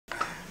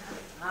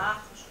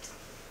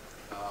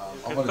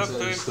I'm going to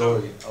tell you a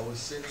story. I was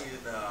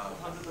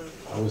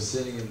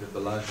sitting in the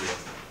Bellagio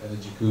in a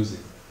jacuzzi,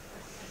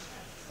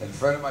 and a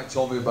friend of mine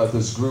told me about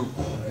this group,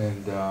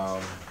 and I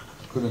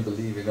couldn't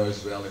believe,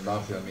 Israeli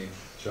Mafia. I mean,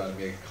 trying to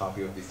make a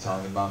copy of the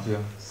Italian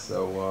Mafia.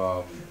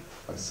 So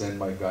I sent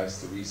my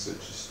guys to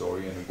research the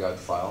story, and we got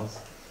files,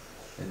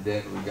 and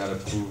then we got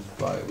approved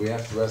by. We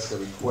have to ask a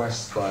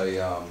request by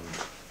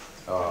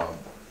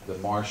the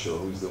marshal,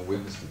 who's the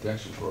witness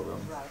protection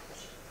program.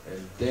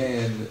 And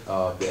then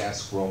they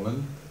asked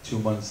Roman. 2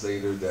 months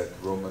later, that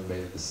Roman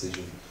made a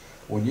decision.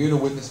 When you're in a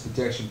witness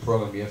protection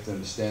program, you have to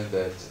understand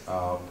that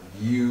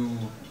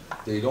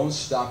they don't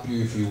stop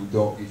you if you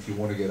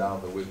want to get out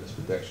of the witness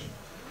protection.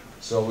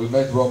 So we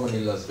met Roman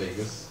in Las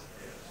Vegas,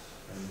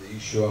 and he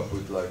showed up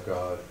with like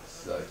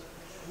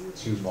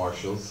 2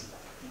 marshals,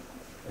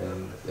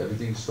 and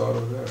everything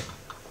started there.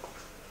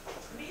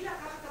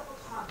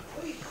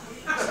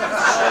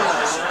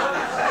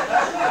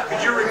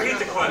 Could you repeat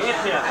the question?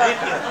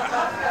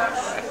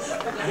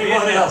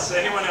 Anyone else?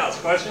 Anyone else?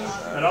 Questions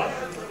at all?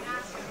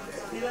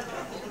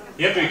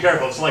 You have to be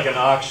careful. It's like an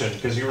auction,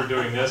 because you were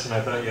doing this and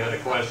I thought you had a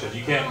question.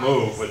 You can't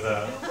move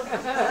without. We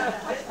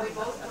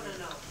both want to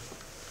know.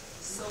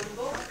 So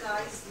both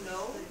guys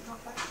know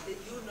that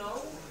you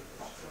know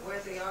where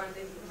they are and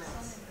that you met.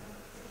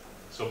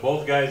 So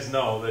both guys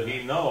know that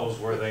he knows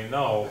where they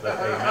know that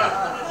they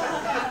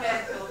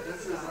met.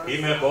 He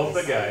met both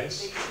the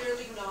guys. They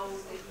clearly know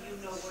that you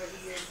know where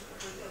he is.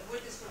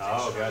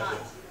 Oh, gotcha.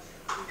 He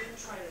didn't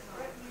try to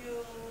threaten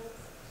you,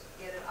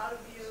 get it out of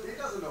you. He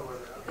doesn't know where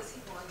they are. Because he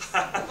wants.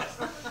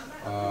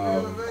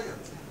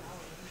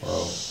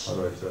 Well, how do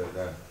I tell you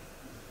that?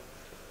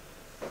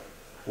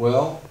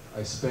 Well,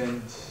 I stay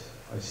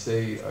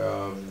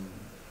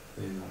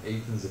in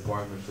Eitan's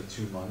apartment for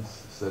 2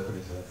 months, slept in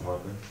his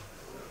apartment.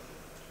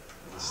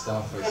 The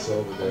stuff I saw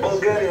over there.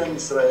 Bulgarian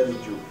Israeli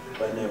Jew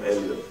by name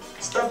Emilio.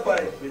 Stop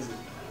by, visit.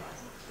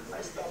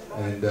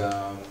 And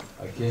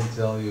I can't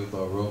tell you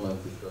about Roman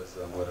because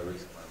I'm going to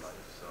risk my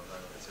life, so I'm not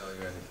going to tell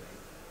you anything.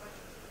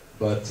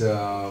 But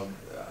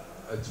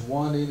at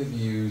one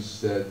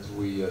interviews that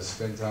we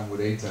spent time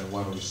with Eitan,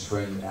 one of his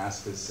friends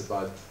asked us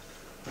about,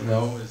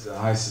 is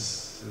a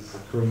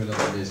criminal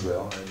in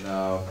Israel, and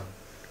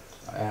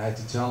I had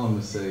to tell him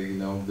to say,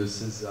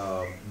 this is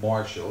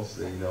marshals.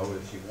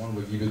 If you want,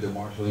 we'll give you the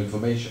marshal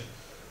information.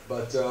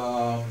 But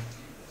no,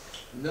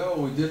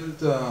 we didn't.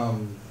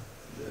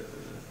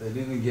 They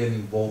didn't get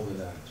involved in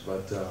that.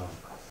 But